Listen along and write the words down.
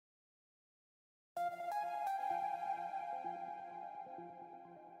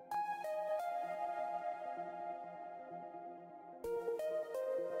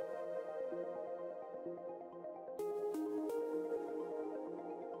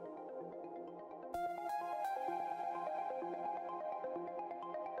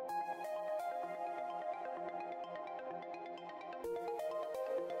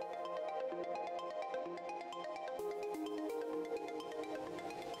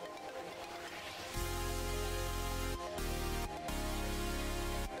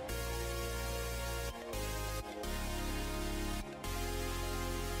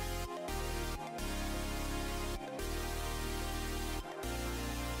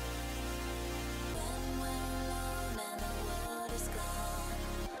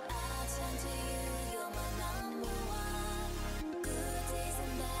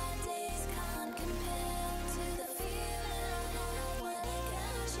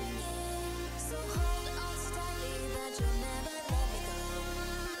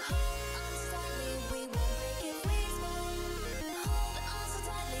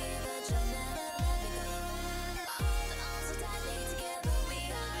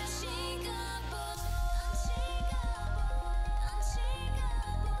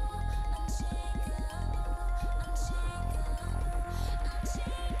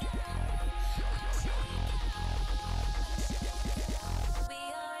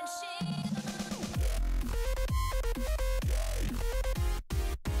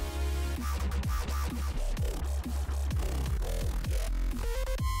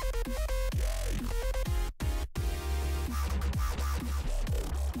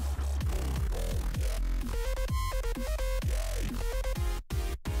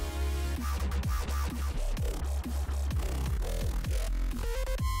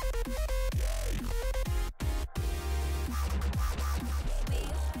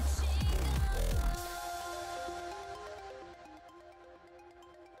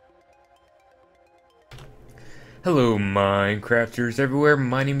Hello Minecrafters everywhere,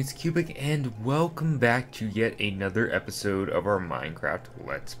 my name is Cubic and welcome back to yet another episode of our Minecraft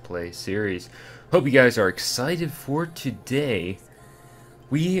Let's Play series. Hope you guys are excited for today.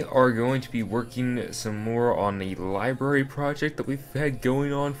 We are going to be working some more on a library project that we've had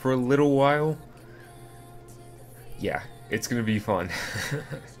going on for a little while. Yeah, it's gonna be fun.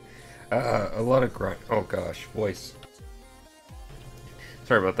 A lot of grunt. Oh gosh, voice.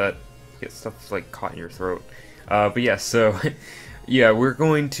 Sorry about that. Get stuff like caught in your throat. But yeah, so yeah, we're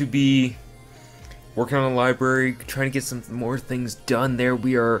going to be working on a library, trying to get some more things done there.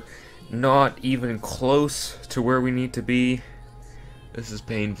 We are not even close to where we need to be. This is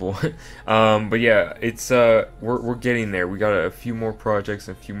painful. But yeah, it's we're getting there. We got a few more projects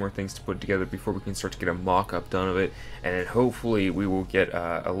and a few more things to put together before we can start to get a mock-up done of it, and then hopefully we will get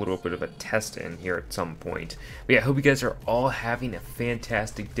a little bit of a test in here at some point. But yeah, I hope you guys are all having a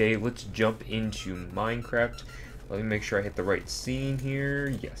fantastic day. Let's jump into Minecraft. Let me make sure I hit the right scene here.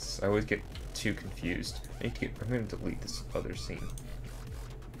 Yes, I always get too confused. I'm going to delete this other scene.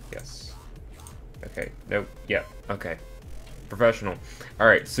 Yes. Okay. Nope. Yeah. Okay. Professional.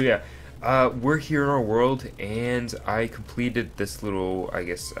 Alright, so yeah, we're here in our world, and I completed this little, I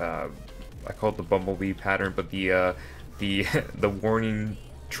guess, I call it the bumblebee pattern, but the the warning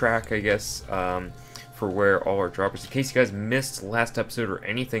track, I guess, for where all our droppers, in case you guys missed last episode or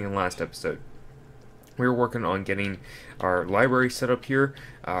anything in last episode, we were working on getting our library set up here,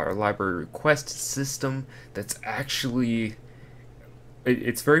 our library request system that's actually...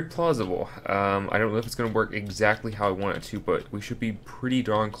 It's very plausible. I don't know if it's going to work exactly how I want it to, but we should be pretty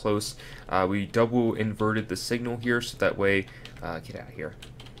darn close. We double inverted the signal here, so that way... get out of here.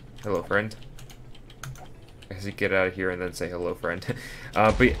 Hello, friend. I guess you get out of here and then say hello, friend.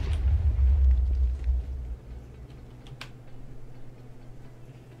 But yeah.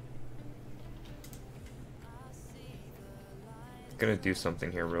 Gonna do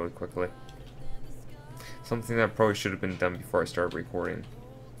something here really quickly. Something that probably should have been done before I started recording.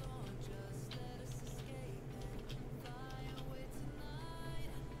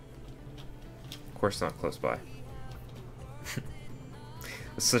 Of course not close by.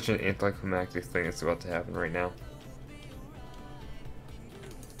 It's such an anticlimactic thing that's about to happen right now.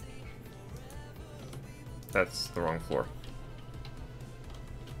 That's the wrong floor.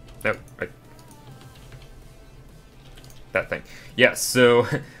 Nope. That thing. Yeah, so...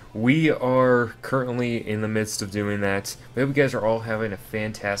 we are currently in the midst of doing that. I hope you guys are all having a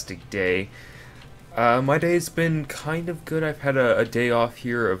fantastic day. My day's been kind of good. I've had a day off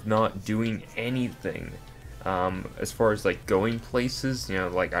here of not doing anything. As far as like going places, you know,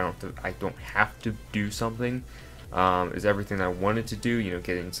 like I don't have to do something. Is everything I wanted to do. You know,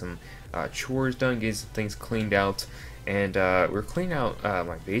 getting some chores done, getting some things cleaned out. And we're cleaning out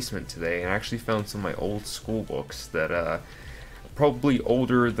my basement today, and I actually found some of my old school books that probably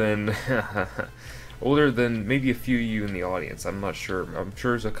older than older than maybe a few of you in the audience. I'm not sure. I'm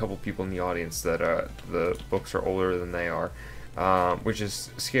sure there's a couple people in the audience that the books are older than they are, which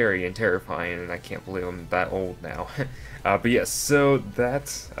is scary and terrifying, and I can't believe I'm that old now. But yes, so that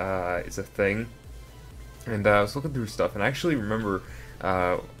is a thing. And I was looking through stuff, and I actually remember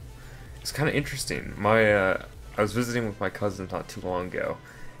it's kind of interesting. I was visiting with my cousins not too long ago,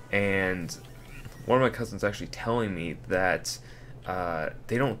 and one of my cousins actually telling me that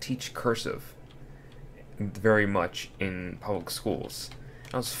they don't teach cursive very much in public schools.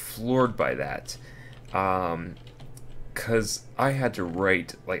 I was floored by that, because I had to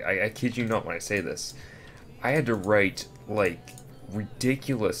write, like, I kid you not when I say this, I had to write, like,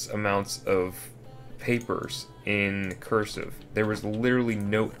 ridiculous amounts of papers in cursive. There was literally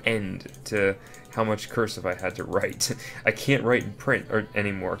no end to how much cursive I had to write. I can't write in print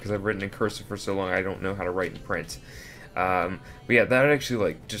anymore because I've written in cursive for so long. I don't know how to write in print. But yeah, that actually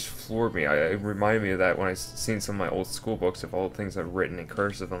like just floored me. It reminded me of that when I seen some of my old school books of all the things I've written in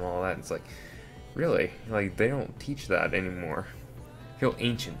cursive and all that. And it's like, really? Like, they don't teach that anymore. I feel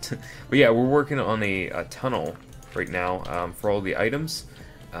ancient. But yeah, we're working on a tunnel right now for all the items.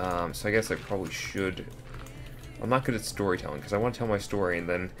 So I guess I probably should... I'm not good at storytelling because I want to tell my story and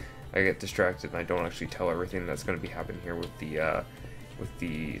then I get distracted and I don't actually tell everything that's going to be happening here with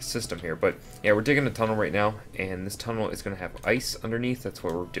the system here. But yeah, we're digging a tunnel right now, and this tunnel is going to have ice underneath. That's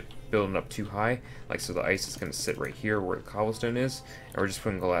why we're building up too high. Like, so the ice is going to sit right here where the cobblestone is, and we're just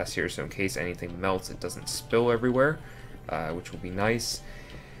putting glass here so in case anything melts it doesn't spill everywhere, which will be nice.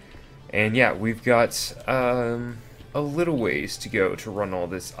 And yeah, we've got a little ways to go to run all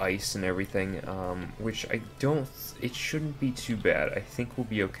this ice and everything, which it shouldn't be too bad. I think we'll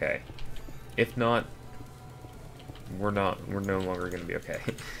be okay. If not, we're no longer going to be okay.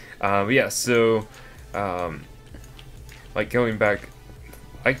 But yeah, so like going back,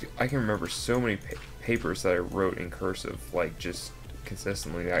 I can remember so many papers that I wrote in cursive, like just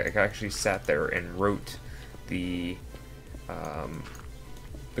consistently. I actually sat there and wrote the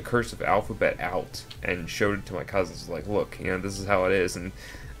cursive alphabet out and showed it to my cousins, like, look, you know, this is how it is. And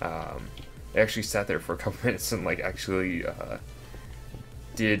I actually sat there for a couple minutes and like actually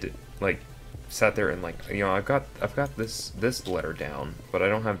did like sat there and like, you know, I've got this letter down, but I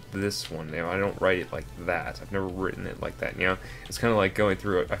don't have this one, you know, I don't write it like that. I've never written it like that, you know. It's kind of like going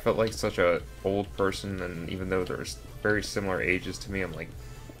through it. I felt like such a old person, and even though there's very similar ages to me, I'm like,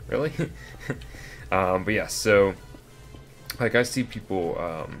 really? But yeah, so like I see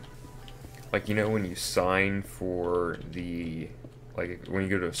people like, you know, when you sign for the, like when you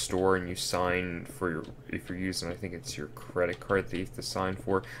go to a store and you sign for your, if you're using, I think it's your credit card that you have to sign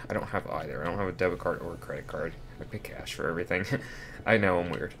for. I don't have either. I don't have a debit card or a credit card. I pay cash for everything. I know, I'm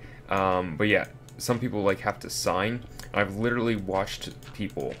weird. But yeah, some people like have to sign. I've literally watched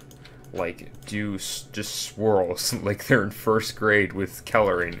people like do just swirls like they're in first grade with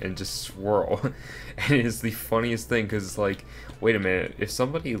coloring and just swirl. And it is the funniest thing, because it's like, wait a minute, if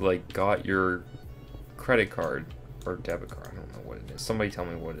somebody like got your credit card or debit card, I don't know what it is, somebody tell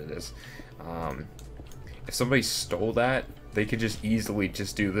me what it is, if somebody stole that, they could just easily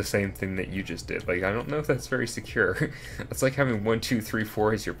just do the same thing that you just did. Like, I don't know if that's very secure. It's like having 1 2 3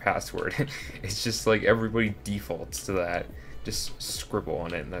 4 as your password. It's just like everybody defaults to that. Just scribble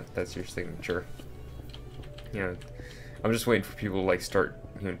on it, and that's your signature. You know, I'm just waiting for people to like start,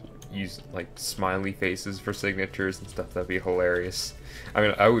 you know, use like smiley faces for signatures and stuff. That'd be hilarious. I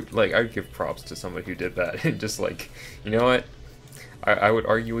mean, I would give props to somebody who did that. And just like, you know what, I would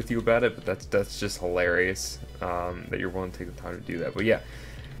argue with you about it, but that's just hilarious, that you're willing to take the time to do that. But yeah,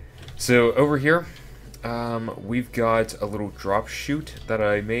 so over here we've got a little drop chute that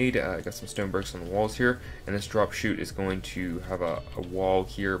I made. I got some stone bricks on the walls here, and this drop chute is going to have a wall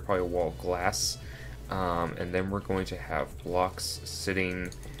here, probably a wall of glass, and then we're going to have blocks sitting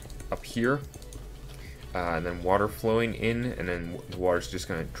up here, and then water flowing in, and then the water's just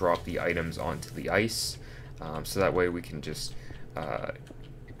going to drop the items onto the ice, so that way we can just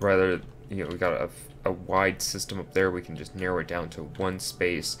rather, you know, we got a wide system up there, we can just narrow it down to one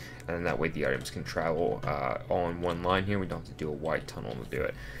space, and then that way the items can travel all in one line here. We don't have to do a wide tunnel to do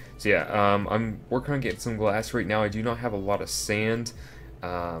it. So yeah, I'm working on getting some glass right now. I do not have a lot of sand,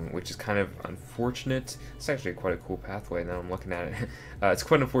 which is kind of unfortunate. It's actually quite a cool pathway now I'm looking at it. It's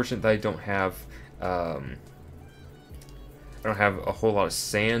quite unfortunate that I don't have a whole lot of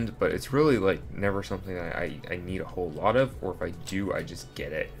sand, but it's really like never something that I need a whole lot of, or if I do, I just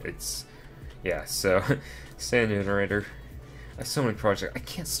get it. It's, yeah, so sand generator. I have so many projects. I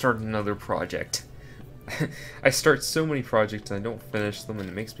can't start another project. I start so many projects and I don't finish them, and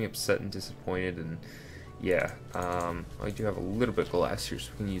it makes me upset and disappointed. And yeah, I do have a little bit of glass here, so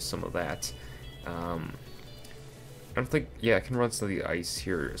we can use some of that. I don't think, yeah, I can run some of the ice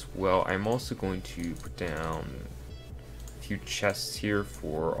here as well. I'm also going to put down a few chests here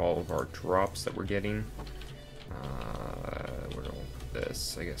for all of our drops that we're getting. Where do I put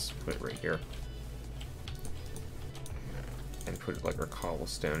this? I guess put it right here. And put like our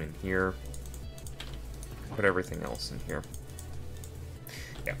cobblestone in here. Put everything else in here.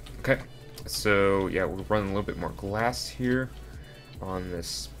 Yeah, okay. So yeah, we'll run a little bit more glass here on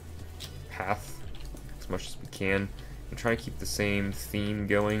this path as much as we can, and try to keep the same theme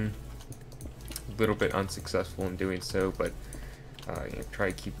going. A little bit unsuccessful in doing so, but you know,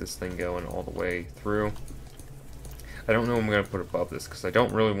 try to keep this thing going all the way through. I don't know what I'm going to put above this, because I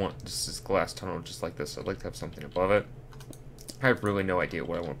don't really want just this glass tunnel just like this. I'd like to have something above it. I have really no idea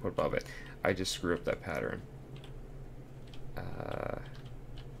what I want to put above it. I just screwed up that pattern.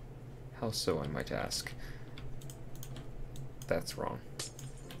 How so, I might ask. That's wrong.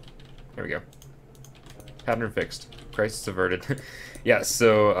 There we go. Pattern fixed. Crisis averted. Yeah,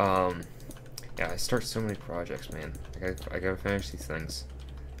 so, yeah, I start so many projects, man. I gotta finish these things.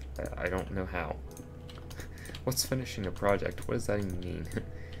 I don't know how. What's finishing a project? What does that even mean?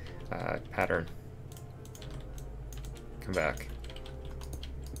 Pattern. Come back.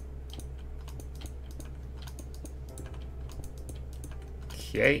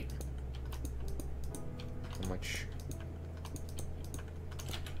 Okay. How much?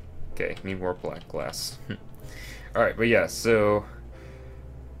 Okay, need more black glass. Alright, but yeah, so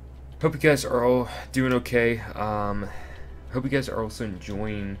hope you guys are all doing okay. Hope you guys are also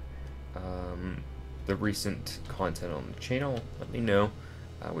enjoying the recent content on the channel. Let me know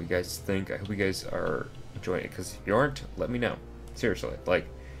what you guys think. I hope you guys are enjoying it, because if you aren't, let me know. Seriously, like,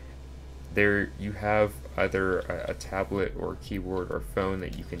 there you have either a tablet or a keyboard or phone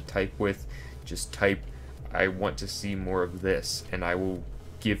that you can type with. Just type I want to see more of this, and I will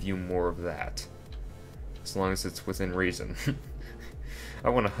give you more of that. As long as it's within reason. I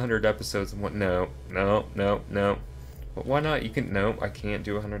want 100 episodes in one... No. But why not? You can... No, I can't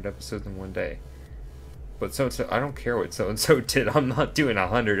do 100 episodes in one day. But so-and-so... I don't care what so-and-so did. I'm not doing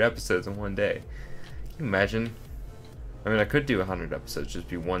 100 episodes in one day. Can you imagine? I mean, I could do 100 episodes, just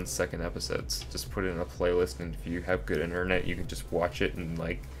be 1-second episodes. Just put it in a playlist, and if you have good internet, you can just watch it in,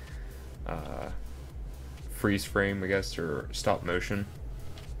 like, freeze frame, I guess, or stop motion.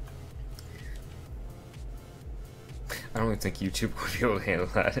 I don't even think YouTube would be able to handle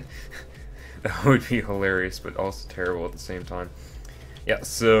that. That would be hilarious, but also terrible at the same time. Yeah,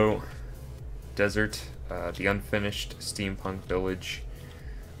 so, Desert, the unfinished steampunk village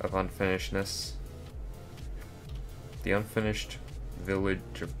of unfinishedness. The unfinished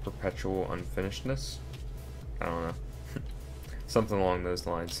village of perpetual unfinishedness? I don't know. Something along those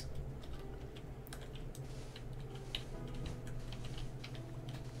lines.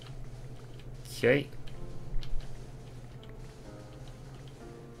 Okay.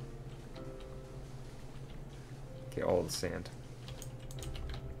 Get all the sand.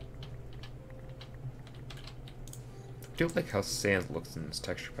 I do like how sand looks in this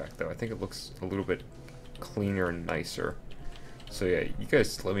texture pack, though. I think it looks a little bit cleaner and nicer. So yeah, you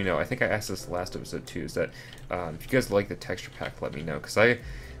guys let me know. I think I asked this last episode too, is that if you guys like the texture pack, let me know. Because I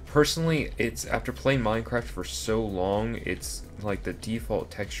personally, it's after playing Minecraft for so long, it's like the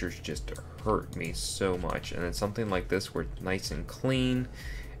default textures just hurt me so much. And then something like this where it's nice and clean,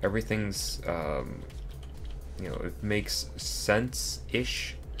 everything's you know, it makes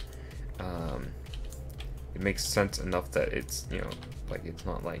sense-ish. It makes sense enough that it's, you know, like it's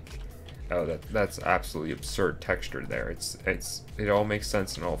not like, oh, that's absolutely absurd texture there. It all makes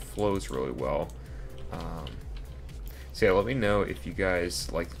sense and all flows really well. So yeah, let me know if you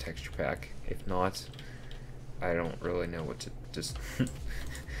guys like the texture pack. If not, I don't really know what to just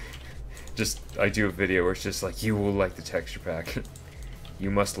I do a video where it's just like, you will like the texture pack. You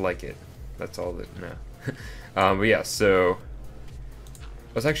must like it. That's all that. No. But yeah, so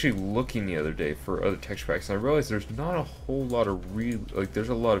I was actually looking the other day for other texture packs, and I realized there's not a whole lot of there's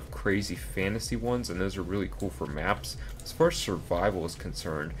a lot of crazy fantasy ones, and those are really cool for maps. As far as survival is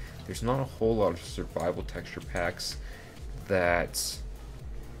concerned, there's not a whole lot of survival texture packs that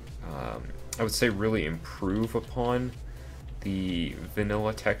I would say really improve upon the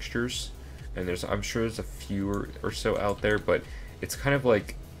vanilla textures. And I'm sure there's a few or so out there, but it's kind of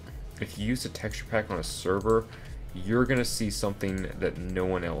like, if you use a texture pack on a server, you're gonna see something that no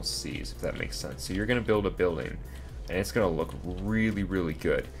one else sees, if that makes sense. So you're gonna build a building, and it's gonna look really, really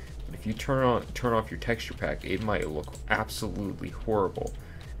good. But if you turn off your texture pack, it might look absolutely horrible.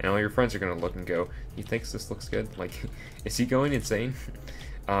 And all your friends are gonna look and go, "He thinks this looks good? Like, is he going insane?"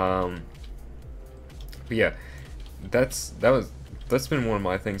 But yeah, that's been one of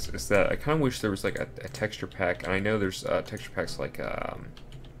my things, is that I kind of wish there was like a texture pack, and I know there's texture packs like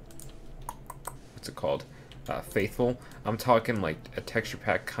what's it called? Faithful. I'm talking like a texture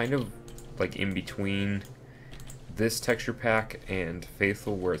pack kind of like in between this texture pack and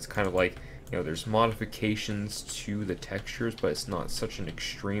Faithful, where it's kind of like, you know, there's modifications to the textures, but it's not such an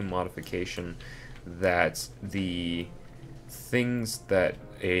extreme modification that the things that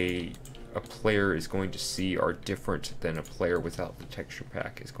a player is going to see are different than a player without the texture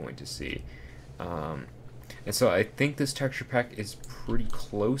pack is going to see. And so I think this texture pack is pretty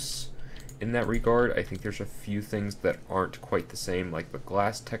close in that regard. I think there's a few things that aren't quite the same, like the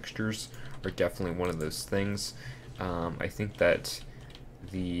glass textures are definitely one of those things. I think that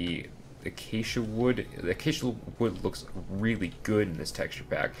the acacia wood looks really good in this texture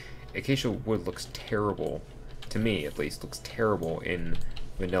pack. Acacia wood looks terrible, to me at least, looks terrible in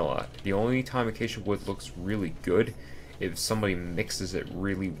vanilla. The only time acacia wood looks really good if somebody mixes it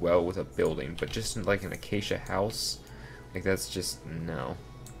really well with a building, but just in like an acacia house, like that's just, no.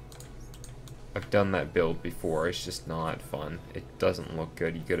 I've done that build before, it's just not fun. It doesn't look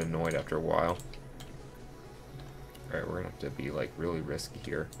good, you get annoyed after a while. Alright, we're gonna have to be like really risky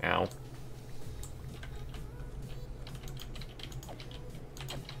here. Ow.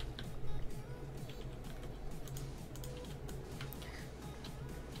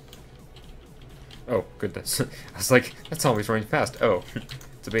 Oh, goodness. I was like, that zombie's running fast. Oh,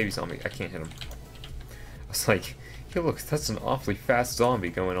 it's a baby zombie. I can't hit him. I was like, hey, look, that's an awfully fast zombie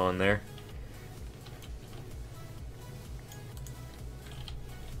going on there.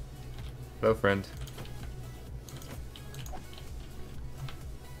 Hello, friend.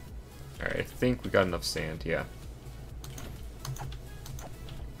 Alright, I think we got enough sand, yeah.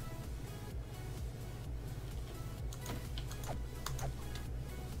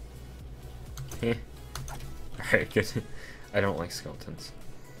 Alright, good. I don't like skeletons.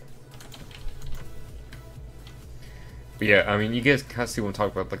 But yeah, I mean, you guys kind of see what I'm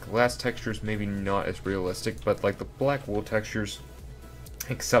talking about. Like, the glass textures maybe not as realistic, but like the black wool textures,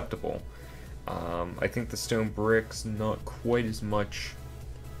 acceptable. I think the stone bricks, not quite as much.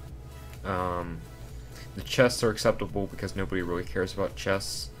 The chests are acceptable because nobody really cares about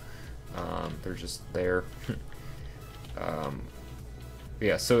chests. They're just there.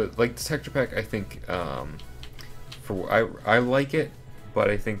 Yeah, so like the texture pack, I think I like it, but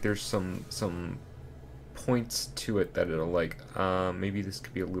I think there's some points to it that it'll like maybe this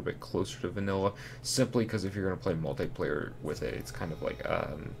could be a little bit closer to vanilla, simply because if you're gonna play multiplayer with it, it's kind of like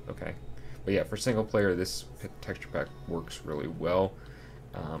okay. But yeah, for single player, this texture pack works really well.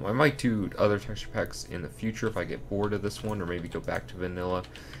 I might do other texture packs in the future if I get bored of this one, or maybe go back to vanilla.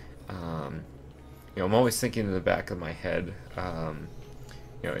 You know, I'm always thinking in the back of my head,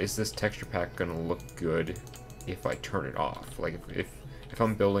 you know, is this texture pack gonna look good if I turn it off? Like if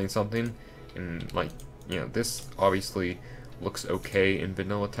I'm building something and like, you know, this obviously looks okay in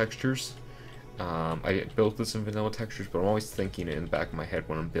vanilla textures. I built this in vanilla textures, but I'm always thinking in the back of my head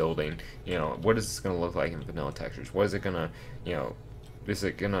when I'm building, you know, what is this gonna look like in vanilla textures? What is it gonna, you know, is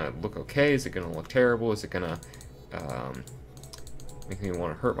it gonna look okay? Is it gonna look terrible? Is it gonna make me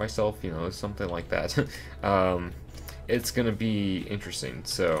want to hurt myself? You know, something like that. It's gonna be interesting.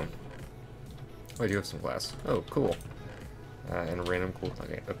 So, oh, I do have some glass. Oh, cool. And a random cool.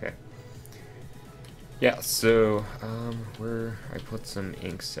 Okay. Yeah. So, where I put some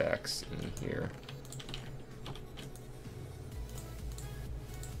ink sacs in here.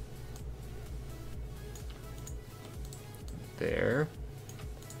 There.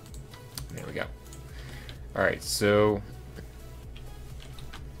 There we go. Alright, so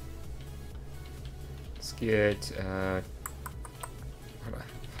let's get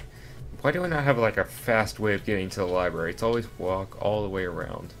why do I not have like a fast way of getting to the library? It's always walk all the way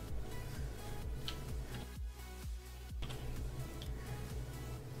around.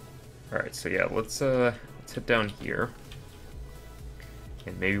 Alright, so yeah, let's head down here.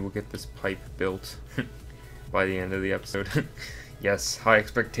 And maybe we'll get this pipe built by the end of the episode. Yes, high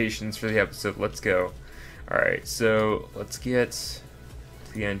expectations for the episode. Let's go. Alright, so let's get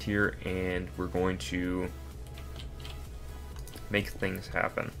to the end here, and we're going to make things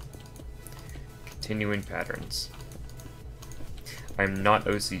happen. Continuing patterns. I'm not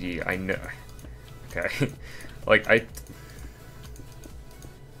OCD, I know. Okay. Like,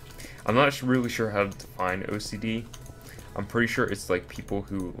 I'm not really sure how to define OCD. I'm pretty sure it's like people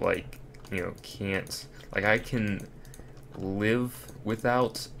who, like, you know, can't, like, I can live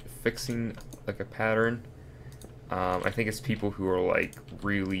without fixing like a pattern. I think it's people who are like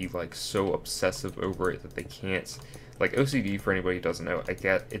really like so obsessive over it that they can't, like OCD, for anybody who doesn't know, I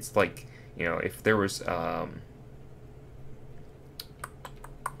get it's like, you know, if there was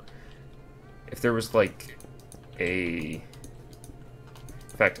like a, in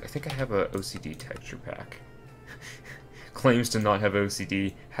fact, I think I have a OCD texture pack. Claims to not have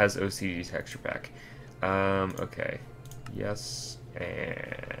OCD, has OCD texture pack. Okay. Yes,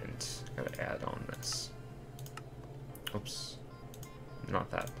 and gotta add on this. Oops.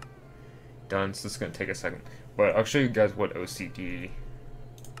 Not that. Done, so this is gonna take a second. But I'll show you guys what OCD...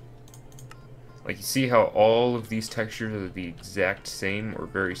 Like, you see how all of these textures are the exact same or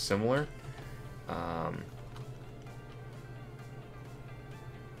very similar? Like,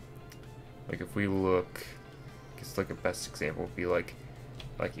 if we look... I guess like a best example would be like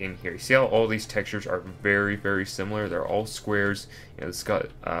in here. You see how all these textures are very, very similar? They're all squares. You know, it's got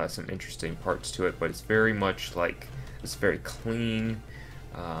some interesting parts to it, but it's very much like, it's very clean.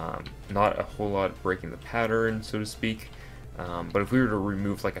 Not a whole lot breaking the pattern, so to speak. But if we were to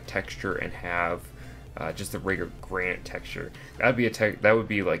remove like a texture and have just a regular granite texture, that'd be that would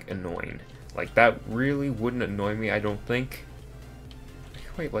be like annoying. Like, that really wouldn't annoy me, I don't think. I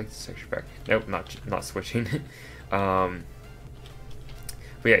quite like this texture pack. Nope, not switching.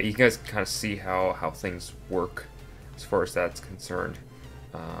 But yeah, you guys can kind of see how things work as far as that's concerned.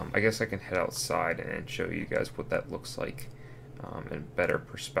 I guess I can head outside and show you guys what that looks like in better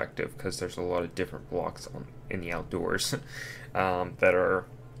perspective, because there's a lot of different blocks in the outdoors that are,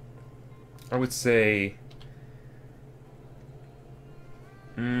 I would say,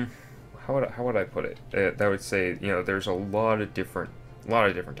 how would I put it? That would say, you know, there's a lot of different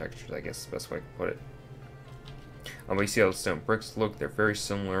textures, I guess is the best way I can put it. You see how the stone bricks look, they're very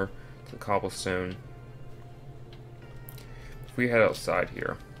similar to the cobblestone. If we head outside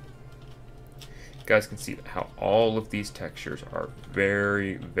here, you guys can see how all of these textures are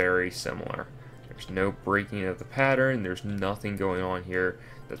very, very similar. There's no breaking of the pattern, there's nothing going on here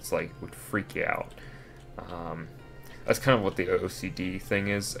that's like would freak you out. That's kind of what the OCD thing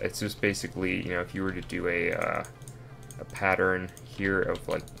is. It's just basically, you know, if you were to do a pattern here of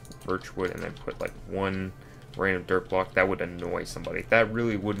like birchwood and then put like one random dirt block, that would annoy somebody. That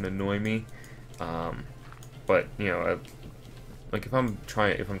really wouldn't annoy me, but you know, like if I'm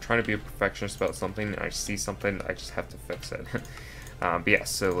trying to be a perfectionist about something and I see something, I just have to fix it. But yeah,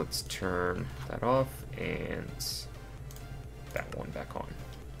 so let's turn that off and that one back on.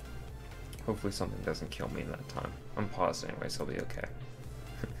 Hopefully something doesn't kill me in that time. I'm paused anyway, so he'll be okay.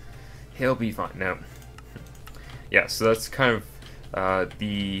 He'll be fine. No. Yeah, so that's kind of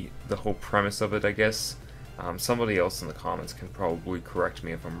the whole premise of it, I guess. Somebody else in the comments can probably correct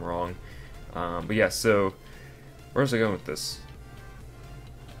me if I'm wrong. But yeah, so where's I going with this?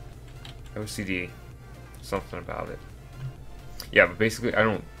 OCD, something about it. Yeah, but basically, I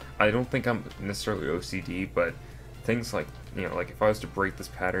don't think I'm necessarily OCD, but things like, you know, like if I was to break this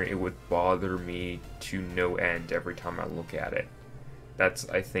pattern, it would bother me to no end every time I look at it.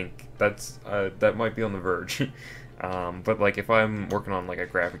 I think that might be on the verge. But like if I'm working on like a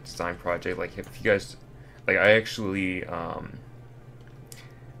graphic design project, like if you guys, like I actually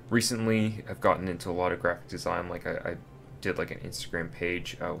recently have gotten into a lot of graphic design. Like I did like an Instagram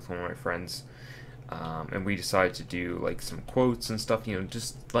page with one of my friends, and we decided to do like some quotes and stuff, you know,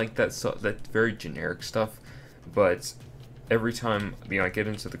 just like that very generic stuff. But every time, you know, I get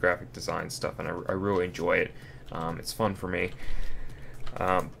into the graphic design stuff, and I really enjoy it. It's fun for me.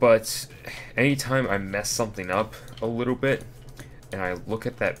 But anytime I mess something up a little bit, and I look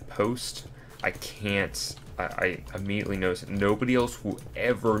at that post, I immediately notice it. Nobody else will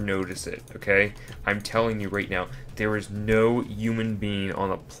ever notice it, okay? I'm telling you right now, there is no human being on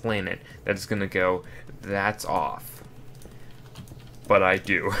the planet that is gonna go, that's off. But I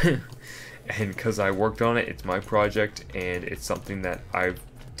do. And because I worked on it, it's my project, and it's something that I've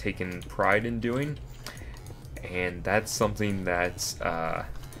taken pride in doing. And that's something that,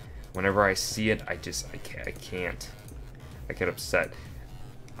 whenever I see it, I can't. I get upset.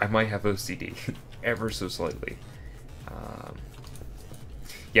 I might have OCD, ever so slightly.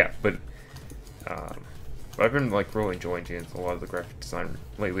 Yeah, but I've been like really enjoying doing a lot of the graphic design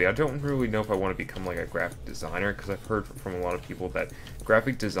lately. I don't really know if I want to become like a graphic designer, because I've heard from a lot of people that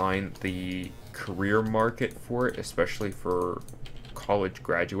graphic design, the career market for it, especially for college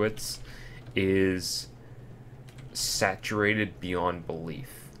graduates, is saturated beyond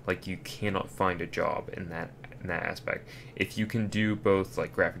belief. Like you cannot find a job in that aspect. If you can do both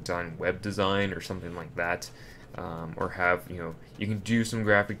like graphic design, web design, or something like that, or have, you know, you can do some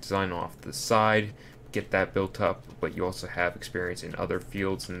graphic design off the side, get that built up, but you also have experience in other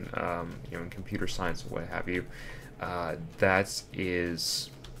fields and you know, in computer science and what have you. That is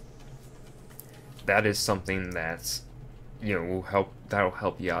something that's, you know, that'll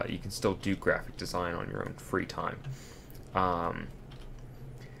help you out. You can still do graphic design on your own free time.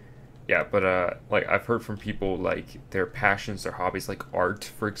 Yeah, but like I've heard from people, like their passions, their hobbies, like art,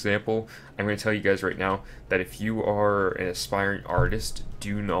 for example. I'm going to tell you guys right now that if you are an aspiring artist,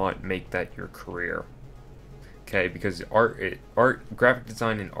 do not make that your career. Okay, because graphic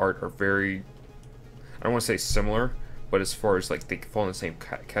design and art are very, I don't want to say similar, but as far as like they fall in the same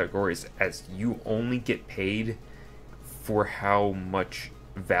categories, as you only get paid for how much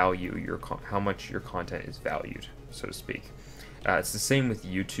value how much your content is valued, so to speak. It's the same with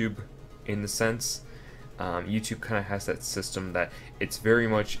YouTube in the sense. YouTube kind of has that system that it's very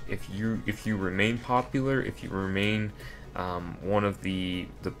much, if you remain popular, if you remain one of the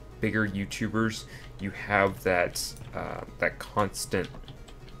bigger YouTubers, you have that constant.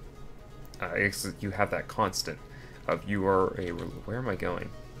 You have that constant of you are where am I going?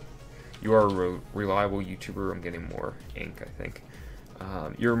 You are a reliable YouTuber. I'm getting more ink, I think.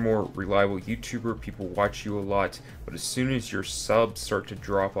 You're a more reliable YouTuber, people watch you a lot, but as soon as your subs start to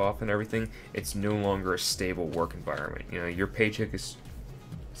drop off and everything, it's no longer a stable work environment. You know, your paycheck is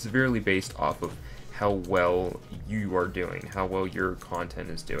severely based off of how well you are doing, how well your content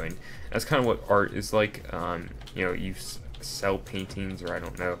is doing. That's kind of what art is like. You know, you sell paintings, or I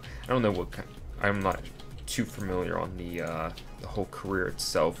don't know what kind, I'm not too familiar on the whole career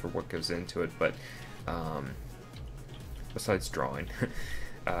itself or what goes into it, but besides drawing.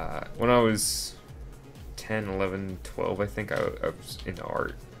 When I was 10, 11, 12, I think I was into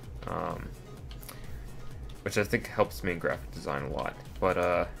art, which I think helps me in graphic design a lot.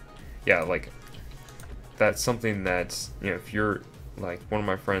 But yeah, like that's something that's, you know, if you're like, one of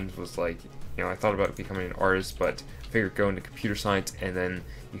my friends was like, you know, I thought about becoming an artist, but I figured go into computer science, and then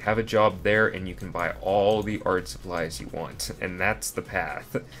you have a job there and you can buy all the art supplies you want, and that's the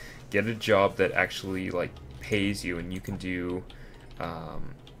path. Get a job that actually like pays you, and you can do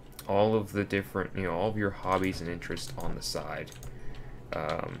all of the different, all of your hobbies and interests on the side,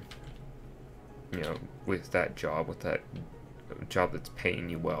 with that job, that's paying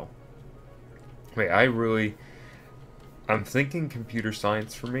you well. Wait, I'm thinking computer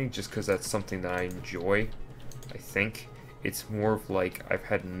science for me, just because that's something that I enjoy. I think it's more of like I've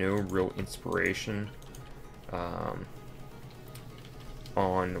had no real inspiration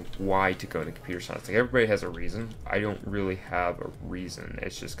on why to go into computer science. Like, everybody has a reason. I don't really have a reason.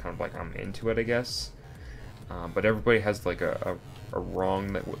 It's just kind of like I'm into it, I guess. But everybody has like a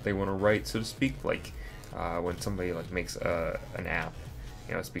wrong that what they want to write, so to speak. Like when somebody like makes an app,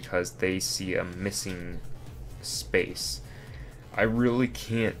 it's because they see a missing space. I really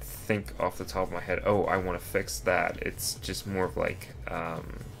can't think off the top of my head, oh, I want to fix that. It's just more of like,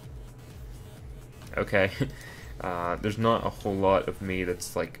 okay. There's not a whole lot of me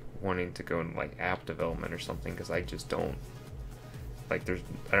that's like wanting to go into like app development or something, because I just don't like,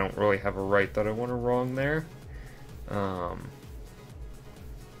 I don't really have a right that I want a wrong there, so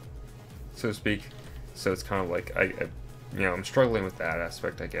to speak. So it's kind of like I'm struggling with that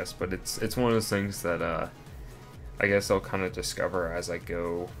aspect, I guess. But it's one of those things that I guess I'll kind of discover as I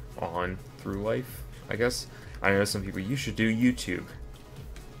go on through life, I guess. I know some people, you should do YouTube.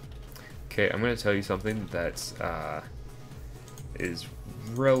 Okay, I'm going to tell you something that is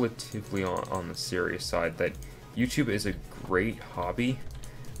relatively on the serious side, that YouTube is a great hobby,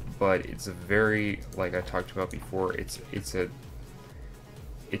 but it's a very, like I talked about before, it's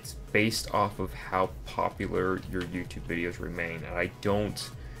based off of how popular your YouTube videos remain, and I don't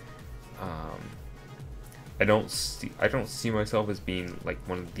see myself as being like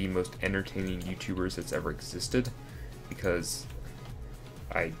one of the most entertaining YouTubers that's ever existed, because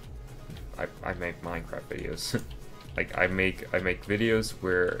I make Minecraft videos. Like, I make videos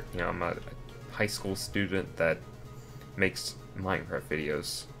where I'm a high school student that makes Minecraft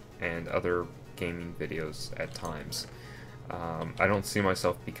videos and other gaming videos at times. I don't see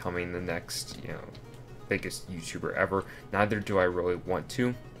myself becoming the next biggest YouTuber ever. Neither do I really want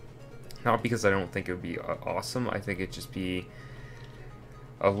to. Not because I don't think it would be awesome. I think it'd just be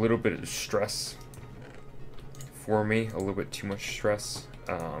a little bit of stress for me, a little bit too much stress.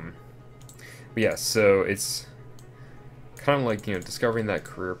 But yeah, so it's kind of like, discovering that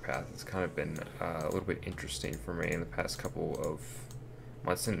career path has kind of been a little bit interesting for me in the past couple of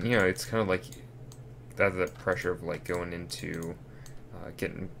months. And, it's kind of like that pressure of like going into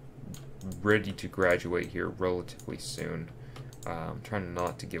getting ready to graduate here relatively soon. I'm trying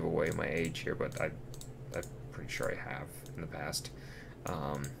not to give away my age here, but I'm pretty sure I have in the past.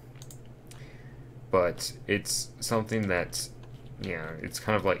 But it's something that, it's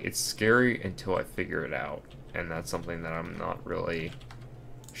kind of like, it's scary until I figure it out, and that's something that I'm not really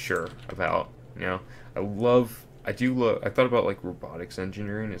sure about. I thought about like robotics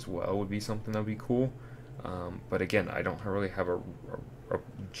engineering as well would be something that would be cool, but again, I don't really have a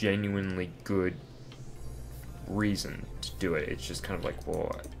genuinely good reason to do it. It's just kind of like,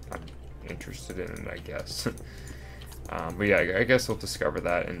 well, I'm interested in it, I guess. But yeah, I guess I'll discover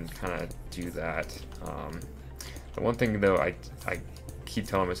that and kind of do that. The one thing though, I keep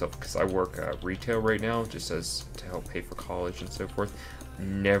telling myself, because I work retail right now, just as to help pay for college and so forth,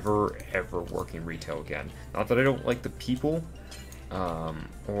 never ever working retail again. Not that I don't like the people,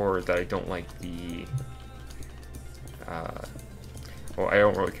 or that I don't like the well, I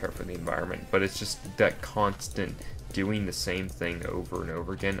don't really care for the environment, but it's just that constant doing the same thing over and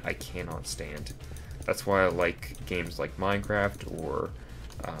over again, I cannot stand. That's why I like games like Minecraft,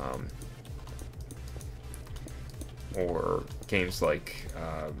 or games like,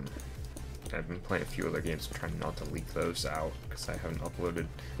 I've been playing a few other games. I'm trying not to leak those out because I haven't uploaded.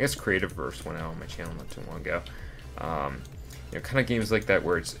 I guess Creative Verse went out on my channel not too long ago. Kind of games like that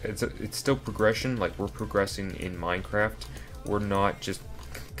where it's still progression. Like, we're progressing in Minecraft. We're not just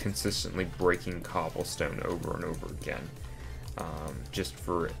consistently breaking cobblestone over and over again, just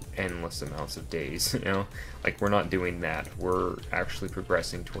for endless amounts of days. Like, we're not doing that. We're actually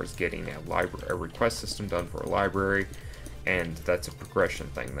progressing towards getting a request system done for a library, and that's a progression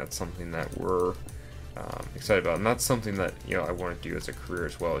thing. That's something that we're excited about, and that's something that I want to do as a career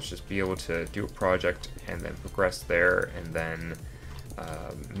as well. Is just be able to do a project and then progress there, and then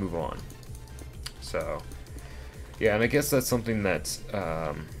move on. So yeah, and I guess that's something that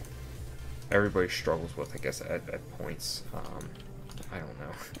everybody struggles with, I guess, at points. I don't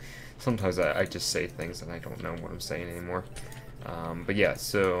know. Sometimes I just say things and I don't know what I'm saying anymore. But yeah,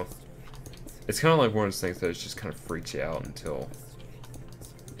 so it's kind of like one of those things that just kind of freaks you out until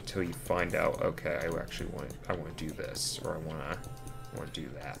you find out, okay, I want to do this, or I want to do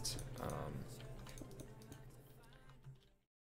that.